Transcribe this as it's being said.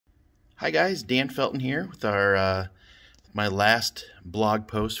Hi guys, Dan Felton here with our my last blog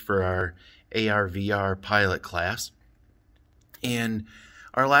post for our AR/VR pilot class. In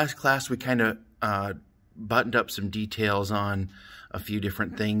our last class, we kind of buttoned up some details on a few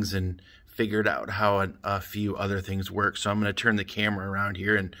different things and figured out how a few other things work. So I'm going to turn the camera around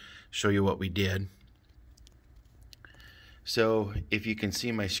here and show you what we did. So if you can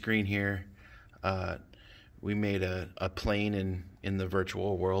see my screen here, we made a plane in the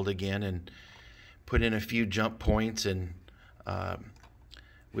virtual world again and put in a few jump points, and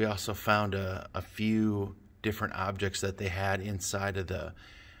we also found a few different objects that they had inside of the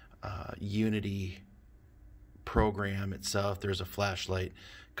Unity program itself. There's a flashlight,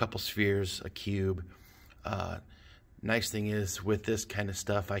 a couple spheres, a cube. Nice thing is, with this kind of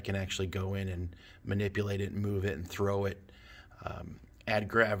stuff, I can actually go in and manipulate it and move it and throw it, add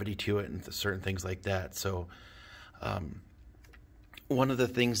gravity to it and certain things like that. So one of the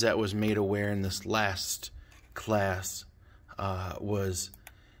things that was made aware in this last class was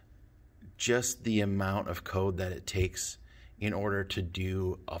just the amount of code that it takes in order to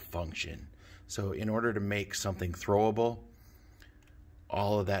do a function. So in order to make something throwable,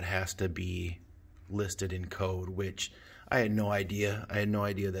 all of that has to be listed in code, which I had no idea. I had no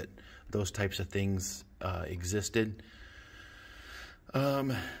idea that those types of things existed.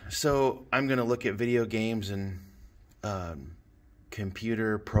 So I'm going to look at video games and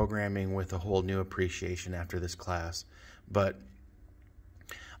computer programming with a whole new appreciation after this class. But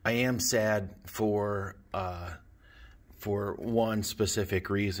I am sad for one specific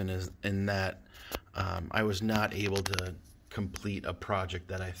reason, is in that I was not able to complete a project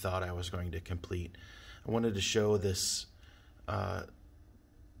that I thought I was going to complete. I wanted to show this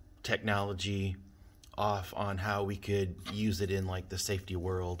technology off on how we could use it in like the safety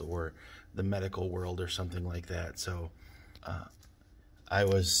world or the medical world or something like that. So I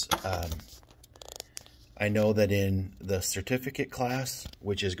know that in the certificate class,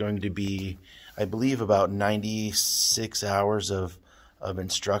 which is going to be, I believe, about 96 hours of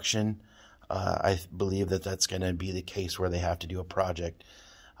instruction, I believe that that's going to be the case where they have to do a project.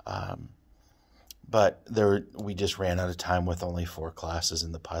 But we just ran out of time with only 4 classes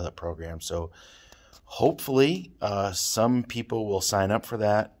in the pilot program. So hopefully some people will sign up for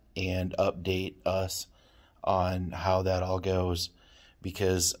that and update us on how that all goes,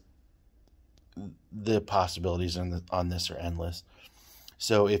 because the possibilities on this are endless.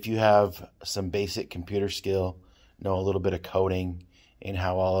 So if you have some basic computer skill, know a little bit of coding and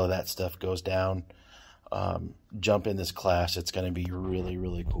how all of that stuff goes down, jump in this class. It's going to be really,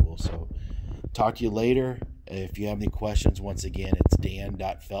 really cool. So talk to you later. If you have any questions, once again, it's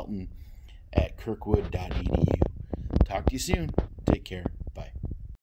dan.felton@kirkwood.edu. Talk to you soon. Take care.